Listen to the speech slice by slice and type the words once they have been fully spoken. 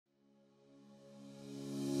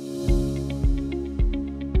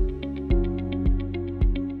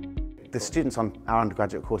The students on our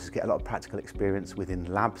undergraduate courses get a lot of practical experience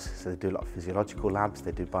within labs, so they do a lot of physiological labs,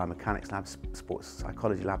 they do biomechanics labs, sports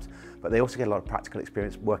psychology labs, but they also get a lot of practical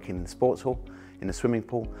experience working in the sports hall, in the swimming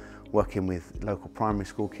pool, working with local primary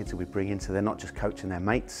school kids who we bring in, so they're not just coaching their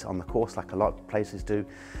mates on the course like a lot of places do,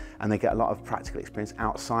 and they get a lot of practical experience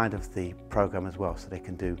outside of the programme as well, so they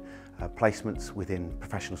can do placements within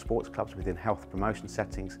professional sports clubs, within health promotion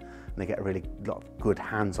settings, and they get a really lot of good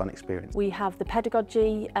hands-on experience. We have the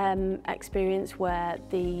pedagogy experience where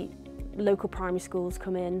the local primary schools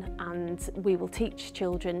come in and we will teach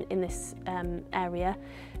children in this area,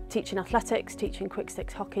 teaching athletics, teaching quick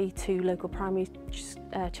sticks hockey to local primary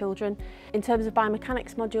children. In terms of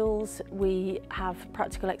biomechanics modules, we have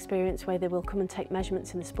practical experience where they will come and take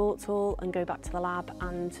measurements in the sports hall and go back to the lab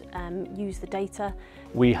and use the data.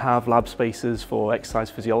 We have lab spaces for exercise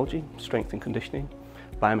physiology, strength and conditioning,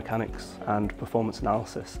 biomechanics and performance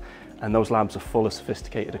analysis, and those labs are full of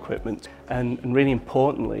sophisticated equipment, and really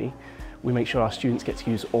importantly we make sure our students get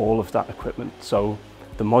to use all of that equipment. So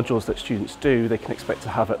the modules that students do, they can expect to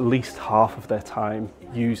have at least half of their time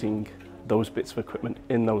using those bits of equipment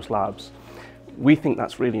in those labs. We think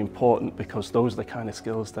that's really important because those are the kind of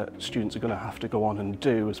skills that students are going to have to go on and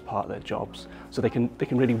do as part of their jobs. So they can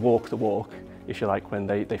really walk the walk, if you like, when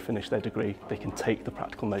they finish their degree. They can take the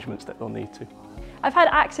practical measurements that they'll need to. I've had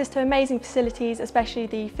access to amazing facilities, especially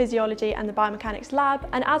the physiology and the biomechanics lab,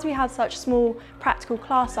 and as we have such small practical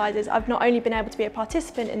class sizes, I've not only been able to be a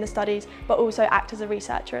participant in the studies, but also act as a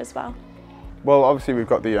researcher as well. Well, obviously we've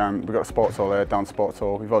got the sports hall there, down sports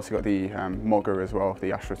hall. We've also got the mugger as well,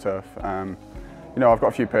 the AstroTurf. You know, I've got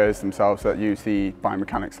a few peers themselves that use the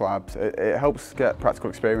biomechanics labs. It helps get practical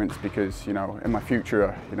experience because, you know, in my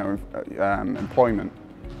future, you know, employment,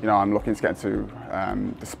 you know, I'm looking to get into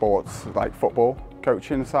the sports like football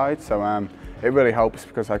coaching side. So it really helps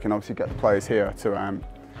because I can obviously get the players here to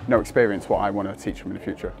you know, experience what I want to teach them in the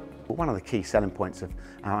future. One of the key selling points of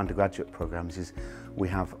our undergraduate programmes is we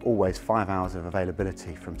have always 5 hours of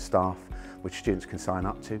availability from staff which students can sign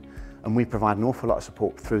up to, and we provide an awful lot of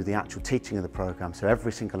support through the actual teaching of the programme. So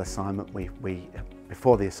every single assignment,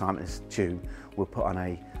 before the assignment is due, we'll put on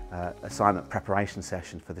a assignment preparation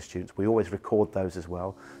session for the students. We always record those as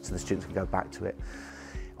well so the students can go back to it.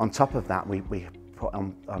 On top of that, we put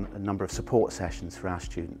on a number of support sessions for our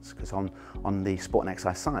students, because on the sport and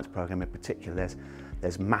exercise science programme in particular,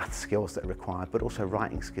 there's math skills that are required, but also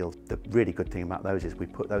writing skills. The really good thing about those is we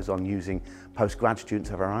put those on using postgrad students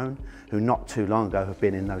of our own who not too long ago have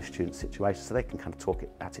been in those student situations, so they can kind of talk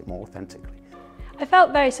at it more authentically. I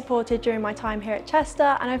felt very supported during my time here at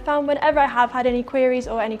Chester, and I found whenever I have had any queries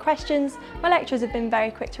or any questions, my lecturers have been very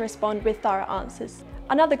quick to respond with thorough answers.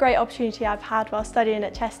 Another great opportunity I've had while studying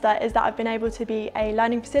at Chester is that I've been able to be a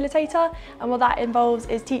learning facilitator, and what that involves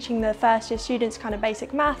is teaching the first year students kind of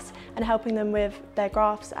basic maths and helping them with their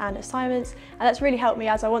graphs and assignments, and that's really helped me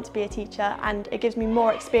as I want to be a teacher, and it gives me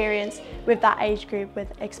more experience with that age group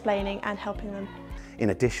with explaining and helping them. In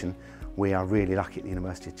addition, we are really lucky at the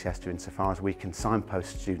University of Chester insofar as we can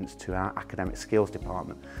signpost students to our academic skills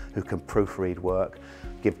department who can proofread work,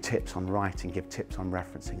 give tips on writing, give tips on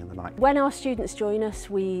referencing and the like. When our students join us,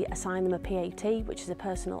 we assign them a PAT, which is a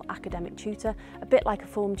personal academic tutor, a bit like a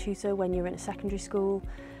form tutor when you're in a secondary school.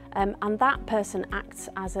 And that person acts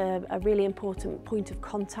as a really important point of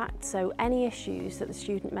contact, so any issues that the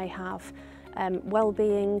student may have,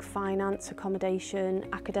 wellbeing, finance, accommodation,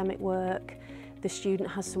 academic work, the student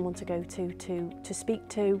has someone to go to speak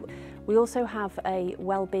to. We also have a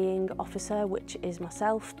wellbeing officer, which is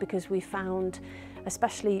myself, because we found,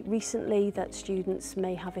 especially recently, that students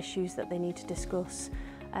may have issues that they need to discuss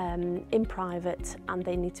in private, and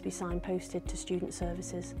they need to be signposted to student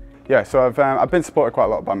services. Yeah, so I've been supported quite a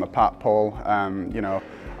lot by my Pat, Paul. You know,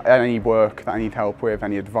 any work that I need help with,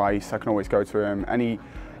 any advice, I can always go to him. Any,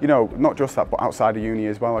 you know, not just that, but outside of uni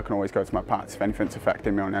as well, I can always go to my Pats if anything's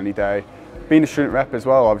affecting me on any day. Being a student rep as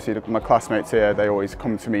well, obviously my classmates here, they always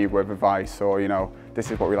come to me with advice, or, you know,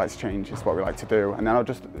 this is what we like to change, this is what we like to do, and then I'll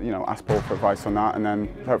just, you know, ask Paul for advice on that, and then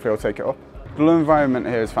hopefully he'll take it up. The learning environment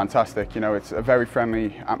here is fantastic. You know, it's a very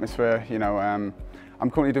friendly atmosphere. You know, I'm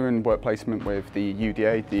currently doing work placement with the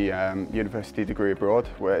UDA, the University Degree Abroad,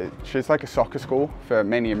 which is like a soccer school for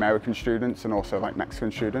mainly American students and also like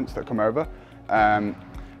Mexican students that come over.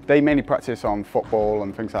 They mainly practice on football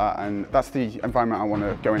and things like that, and that's the environment I want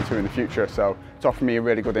to go into in the future, so it's offering me a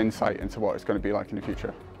really good insight into what it's going to be like in the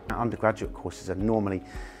future. Our undergraduate courses normally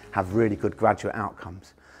have really good graduate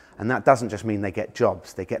outcomes, and that doesn't just mean they get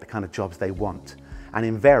jobs, they get the kind of jobs they want. And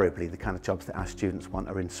invariably, the kind of jobs that our students want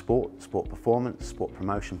are in sport, sport performance, sport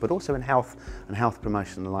promotion, but also in health and health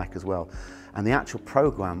promotion and the like as well. And the actual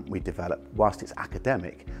programme we develop, whilst it's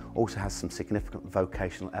academic, also has some significant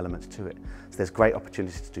vocational elements to it. So there's great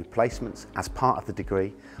opportunities to do placements as part of the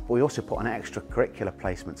degree, but we also put on extracurricular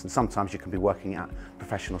placements, and sometimes you can be working at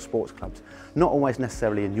professional sports clubs. Not always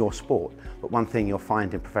necessarily in your sport, but one thing you'll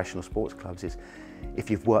find in professional sports clubs is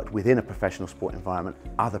if you've worked within a professional sport environment,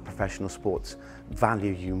 other professional sports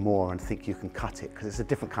value you more and think you can cut it because it's a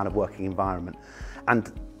different kind of working environment.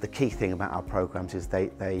 And the key thing about our programs is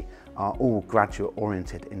they are all graduate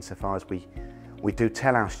oriented insofar as we do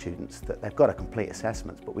tell our students that they've got to complete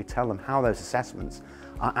assessments, but we tell them how those assessments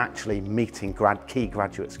are actually meeting key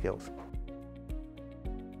graduate skills.